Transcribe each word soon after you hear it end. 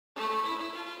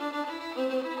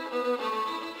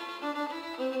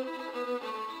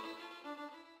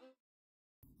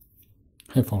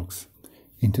Hi folks,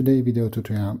 in today's video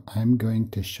tutorial I'm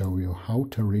going to show you how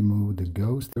to remove the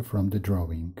ghost from the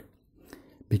drawing,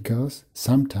 because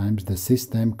sometimes the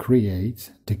system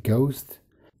creates the ghost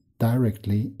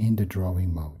directly in the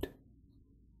drawing mode.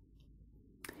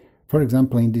 For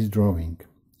example, in this drawing,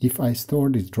 if I store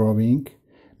this drawing,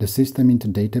 the system in the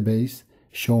database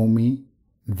show me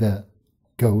the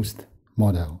ghost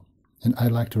model and I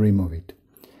like to remove it.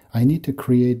 I need to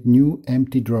create new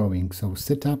empty drawing, so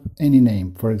set up any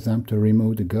name, for example,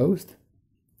 remove the ghost,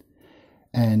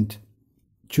 and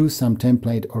choose some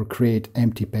template or create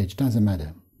empty page, doesn't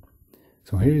matter.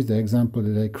 So here is the example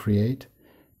that I create,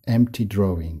 empty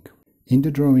drawing. In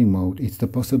the drawing mode, it's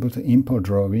possible to import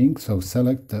drawing, so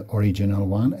select the original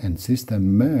one and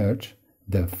system merge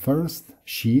the first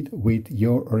sheet with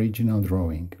your original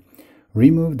drawing.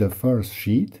 Remove the first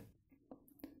sheet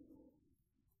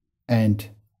and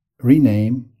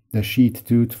rename the sheet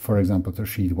to, for example, to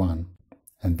sheet 1.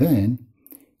 And then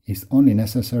it's only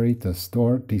necessary to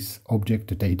store this object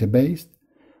to database,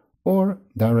 or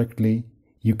directly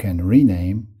you can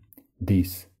rename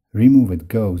this removed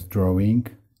ghost drawing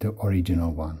to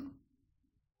original one.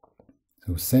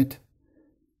 So set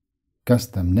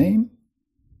custom name,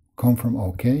 confirm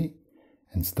OK,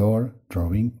 and store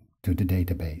drawing to the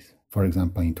database, for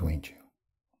example, into Intune.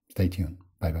 Stay tuned.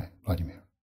 Bye bye. Vladimir.